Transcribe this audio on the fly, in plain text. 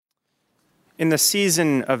In the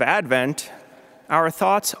season of Advent, our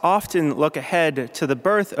thoughts often look ahead to the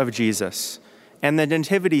birth of Jesus and the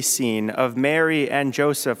nativity scene of Mary and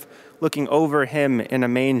Joseph looking over him in a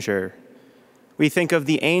manger. We think of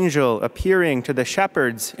the angel appearing to the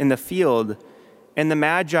shepherds in the field and the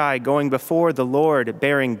Magi going before the Lord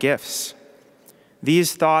bearing gifts.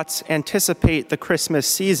 These thoughts anticipate the Christmas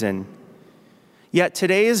season. Yet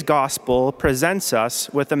today's gospel presents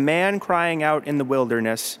us with a man crying out in the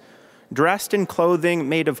wilderness, dressed in clothing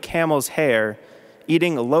made of camel's hair,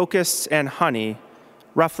 eating locusts and honey,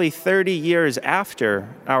 roughly 30 years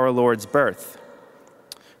after our Lord's birth.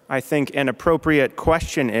 I think an appropriate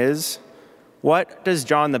question is, what does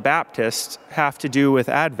John the Baptist have to do with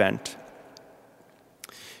Advent?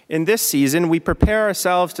 In this season, we prepare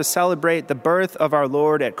ourselves to celebrate the birth of our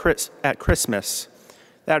Lord at Christmas.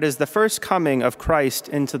 That is the first coming of Christ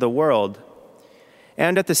into the world.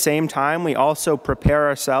 And at the same time, we also prepare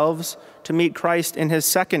ourselves to meet Christ in his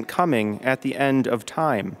second coming at the end of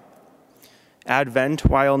time. Advent,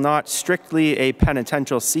 while not strictly a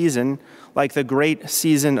penitential season like the great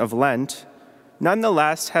season of Lent,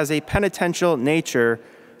 nonetheless has a penitential nature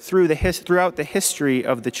throughout the history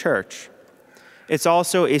of the Church. It's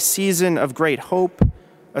also a season of great hope,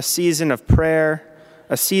 a season of prayer,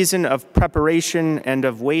 a season of preparation and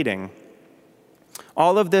of waiting.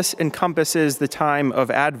 All of this encompasses the time of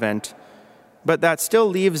Advent, but that still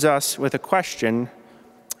leaves us with a question: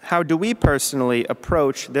 how do we personally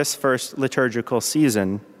approach this first liturgical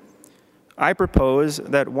season? I propose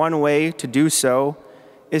that one way to do so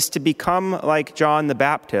is to become like John the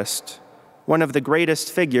Baptist, one of the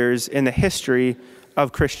greatest figures in the history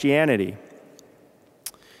of Christianity.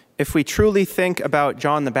 If we truly think about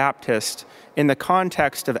John the Baptist in the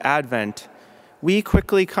context of Advent, we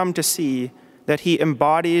quickly come to see that he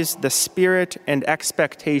embodies the spirit and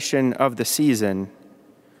expectation of the season.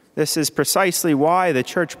 This is precisely why the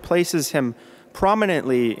Church places him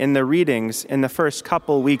prominently in the readings in the first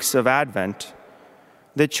couple weeks of Advent.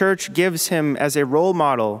 The Church gives him as a role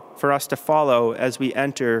model for us to follow as we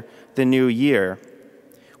enter the new year.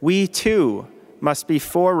 We, too, must be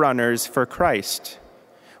forerunners for Christ.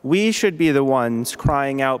 We should be the ones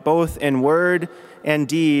crying out both in word and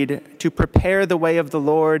deed to prepare the way of the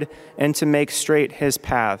Lord and to make straight his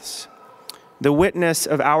paths. The witness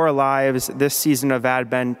of our lives this season of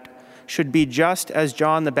Advent should be just as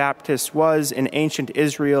John the Baptist was in ancient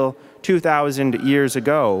Israel 2,000 years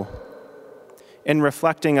ago. In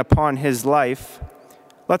reflecting upon his life,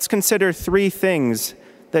 let's consider three things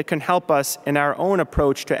that can help us in our own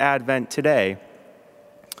approach to Advent today: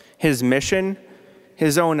 his mission,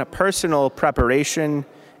 his own personal preparation,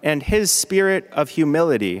 and his spirit of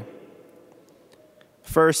humility.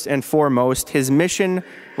 First and foremost, his mission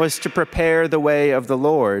was to prepare the way of the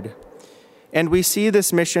Lord. And we see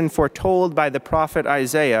this mission foretold by the prophet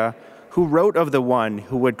Isaiah, who wrote of the one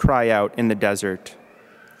who would cry out in the desert.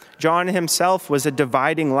 John himself was a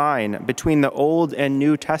dividing line between the Old and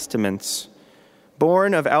New Testaments.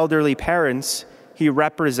 Born of elderly parents, he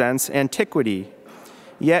represents antiquity.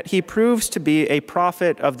 Yet he proves to be a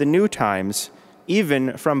prophet of the new times,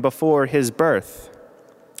 even from before his birth.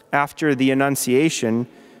 After the Annunciation,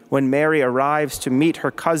 when Mary arrives to meet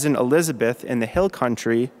her cousin Elizabeth in the hill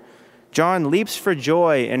country, John leaps for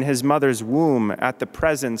joy in his mother's womb at the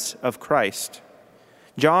presence of Christ.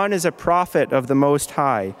 John is a prophet of the Most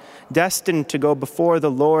High, destined to go before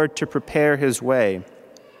the Lord to prepare his way.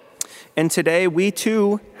 And today we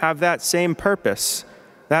too have that same purpose,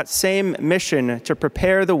 that same mission to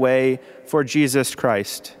prepare the way for Jesus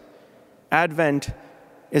Christ. Advent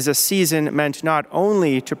is a season meant not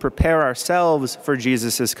only to prepare ourselves for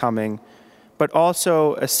Jesus' coming, but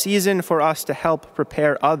also a season for us to help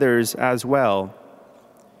prepare others as well.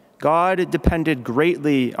 God depended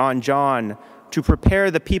greatly on John to prepare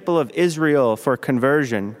the people of Israel for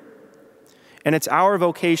conversion, and it's our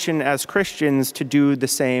vocation as Christians to do the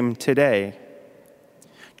same today.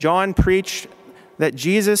 John preached that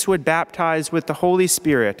Jesus would baptize with the Holy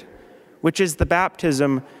Spirit, which is the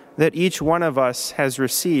baptism that each one of us has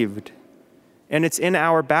received. And it's in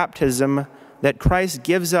our baptism that Christ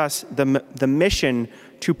gives us the mission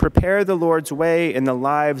to prepare the Lord's way in the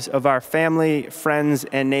lives of our family, friends,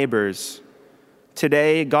 and neighbors.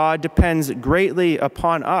 Today, God depends greatly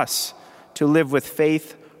upon us to live with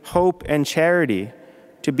faith, hope, and charity,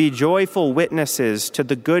 to be joyful witnesses to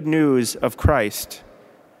the good news of Christ.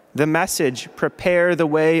 The message, "Prepare the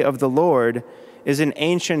way of the Lord," is an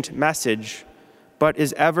ancient message, but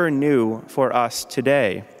is ever new for us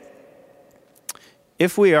today.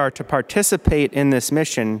 If we are to participate in this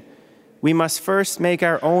mission, we must first make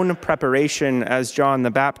our own preparation as John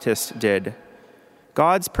the Baptist did.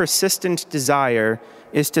 God's persistent desire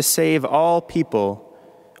is to save all people,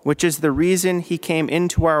 which is the reason he came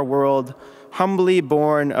into our world, humbly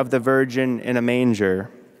born of the Virgin in a manger.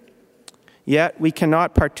 Yet we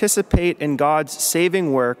cannot participate in God's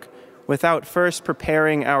saving work without first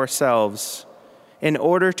preparing ourselves. In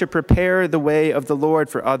order to prepare the way of the Lord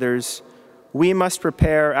for others, we must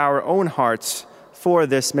prepare our own hearts for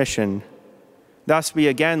this mission. Thus we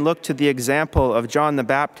again look to the example of John the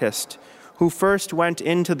Baptist, who first went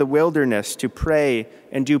into the wilderness to pray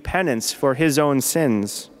and do penance for his own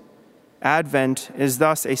sins. Advent is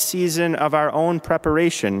thus a season of our own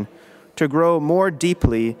preparation to grow more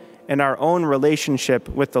deeply in our own relationship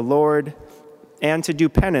with the Lord and to do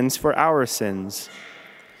penance for our sins.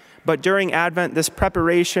 But during Advent, this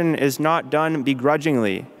preparation is not done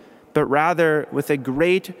begrudgingly, but rather with a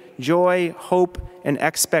great joy, hope, and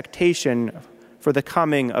expectation for the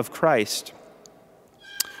coming of Christ.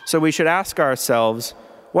 So we should ask ourselves,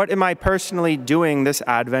 what am I personally doing this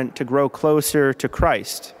Advent to grow closer to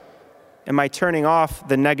Christ? Am I turning off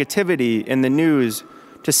the negativity in the news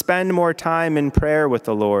to spend more time in prayer with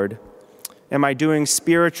the Lord? Am I doing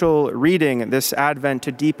spiritual reading this Advent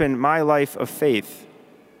to deepen my life of faith?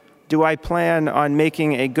 Do I plan on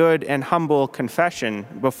making a good and humble confession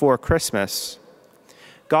before Christmas?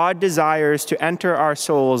 God desires to enter our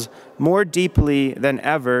souls more deeply than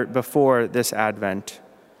ever before this Advent.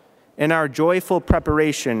 In our joyful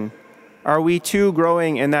preparation, are we too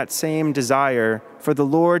growing in that same desire for the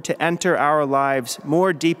Lord to enter our lives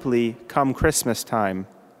more deeply come Christmas time?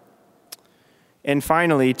 And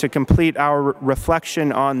finally, to complete our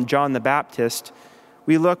reflection on John the Baptist,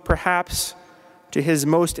 we look perhaps to his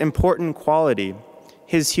most important quality,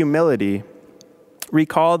 his humility.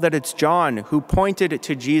 Recall that it's John who pointed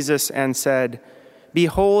to Jesus and said,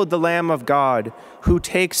 "Behold the Lamb of God who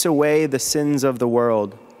takes away the sins of the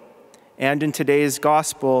world." And in today's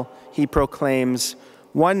gospel, he proclaims,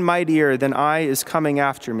 "One mightier than I is coming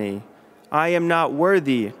after me. I am not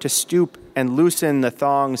worthy to stoop and loosen the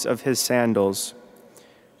thongs of his sandals."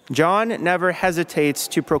 John never hesitates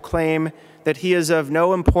to proclaim that he is of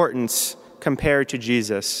no importance compared to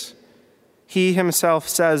Jesus. He himself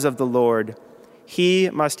says of the Lord, "He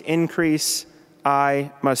must increase,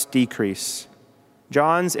 I must decrease."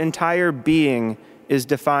 John's entire being is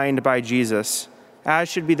defined by Jesus, as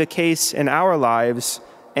should be the case in our lives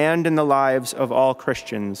and in the lives of all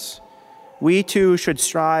Christians. We too should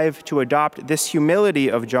strive to adopt this humility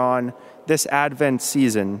of John this Advent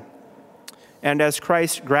season. And as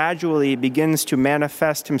Christ gradually begins to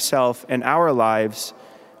manifest himself in our lives,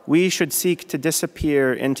 we should seek to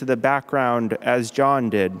disappear into the background as John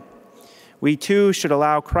did. We too should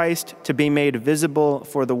allow Christ to be made visible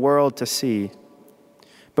for the world to see.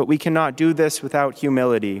 But we cannot do this without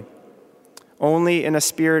humility. Only in a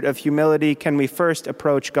spirit of humility can we first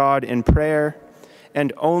approach God in prayer,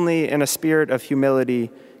 and only in a spirit of humility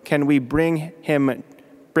can we bring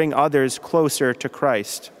others closer to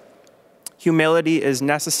Christ. Humility is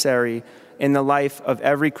necessary in the life of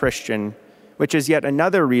every Christian, which is yet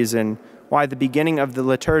another reason why the beginning of the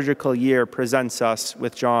liturgical year presents us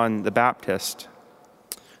with John the Baptist.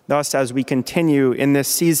 Thus, as we continue in this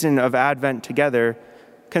season of Advent together,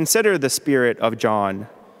 consider the spirit of John.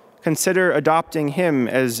 Consider adopting him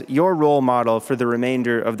as your role model for the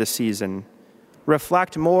remainder of the season.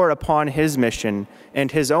 Reflect more upon his mission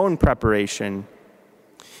and his own preparation.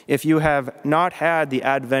 If you have not had the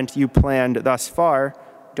Advent you planned thus far,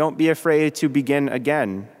 don't be afraid to begin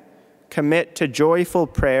again. Commit to joyful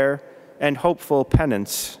prayer and hopeful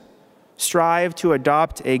penance. Strive to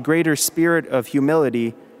adopt a greater spirit of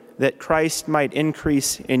humility that Christ might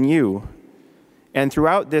increase in you. And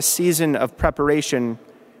throughout this season of preparation,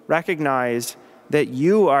 recognize that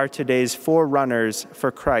you are today's forerunners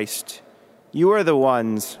for Christ. You are the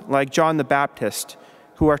ones, like John the Baptist,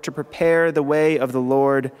 who are to prepare the way of the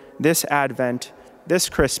Lord this Advent, this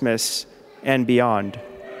Christmas, and beyond.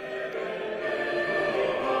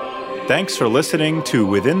 Thanks for listening to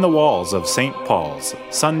Within the Walls of St. Paul's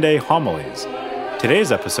Sunday Homilies.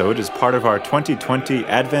 Today's episode is part of our 2020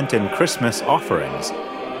 Advent and Christmas offerings.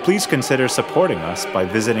 Please consider supporting us by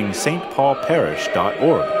visiting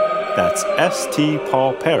stpaulparish.org. That's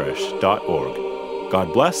stpaulparish.org.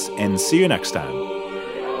 God bless and see you next time.